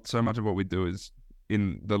 but so much of what we do is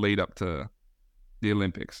in the lead up to the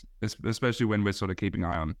Olympics, especially when we're sort of keeping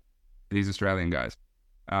an eye on these Australian guys.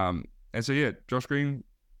 And so, yeah, Josh Green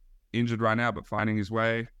injured right now, but finding his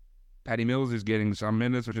way. Patty Mills is getting some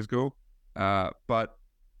minutes, which is cool. But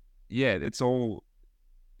yeah, it's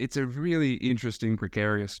a really interesting,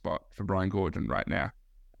 precarious spot for Brian Gordon right now.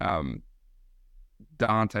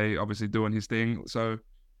 Dante obviously doing his thing. So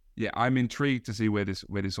yeah, I'm intrigued to see where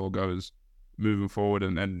this all goes moving forward.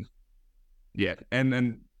 And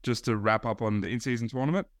just to wrap up on the in-season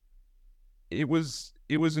tournament, it was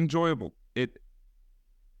enjoyable.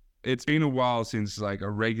 It's been a while since like a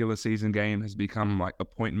regular season game has become like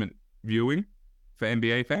appointment viewing for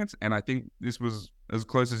NBA fans, and I think this was as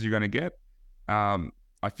close as you're going to get.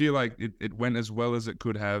 I feel like it went as well as it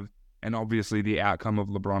could have, and obviously the outcome of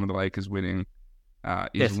LeBron and the Lakers winning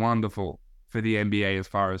is wonderful for the NBA as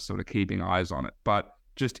far as sort of keeping eyes on it. But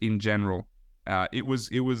just in general,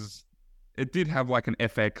 it did have like an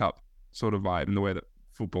FA Cup sort of vibe in the way that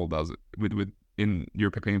football does it with in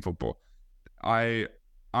European football.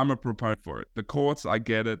 I'm a proponent for it. The courts, I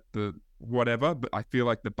get it, the whatever, but I feel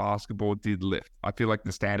like the basketball did lift. I feel like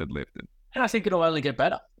the standard lifted. And I think it'll only get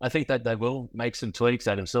better. I think that they will make some tweaks.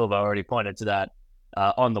 Adam Silver already pointed to that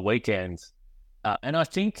on the weekend. And I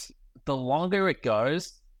think the longer it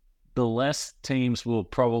goes, the less teams will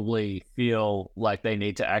probably feel like they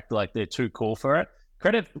need to act like they're too cool for it.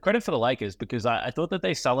 Credit for the Lakers, because I thought that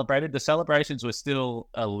they celebrated. The celebrations were still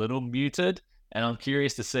a little muted. And I'm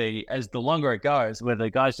curious to see, as the longer it goes, whether the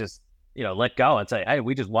guys just, let go and say, hey,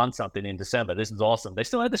 we just won something in December. This is awesome. They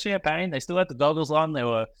still had the champagne. They still had the goggles on. They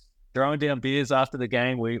were throwing down beers after the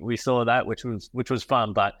game. We saw that, which was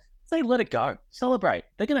fun. But they let it go. Celebrate.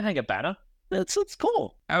 They're going to hang a banner. It's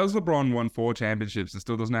cool. As LeBron won 4 championships and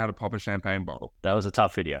still doesn't know how to pop a champagne bottle. That was a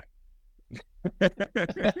tough video.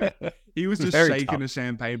 He was just shaking a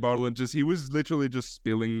champagne bottle and he was literally just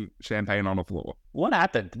spilling champagne on the floor. What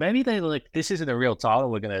happened? Maybe they this isn't a real title.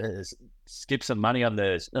 We're gonna skip some money on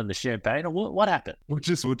the champagne. Or what happened? We'll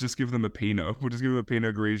just give them a Pinot. We'll just give them a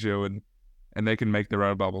Pinot Grigio and they can make their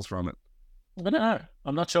own bubbles from it. I don't know.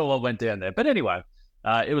 I'm not sure what went down there, but anyway.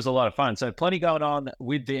 It was a lot of fun. So plenty going on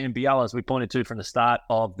with the NBL, as we pointed to from the start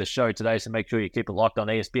of the show today. So make sure you keep it locked on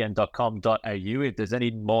ESPN.com.au. If there's any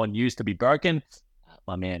more news to be broken,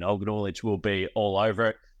 my man Og Norwich will be all over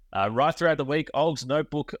it. Right throughout the week, Og's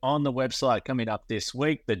notebook on the website coming up this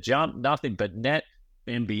week. The Jump, nothing but net,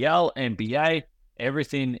 NBL, NBA,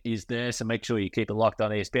 everything is there. So make sure you keep it locked on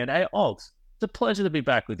ESPN. Hey, Ogs, it's a pleasure to be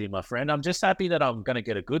back with you, my friend. I'm just happy that I'm going to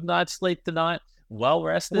get a good night's sleep tonight. Well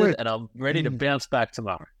rested, and I'm ready to bounce back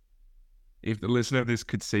tomorrow. If the listener of this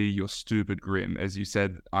could see your stupid grin as you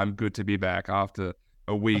said, "I'm good to be back" after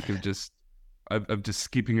a week of just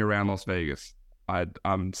skipping around Las Vegas,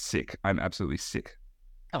 I'm sick. I'm absolutely sick.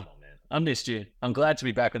 Come on, man. I missed you. I'm glad to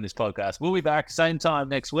be back on this podcast. We'll be back same time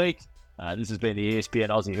next week. This has been the ESPN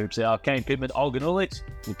Aussie Hoops Hour. Kane Pittman, Olga Norwich.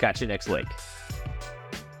 We'll catch you next week.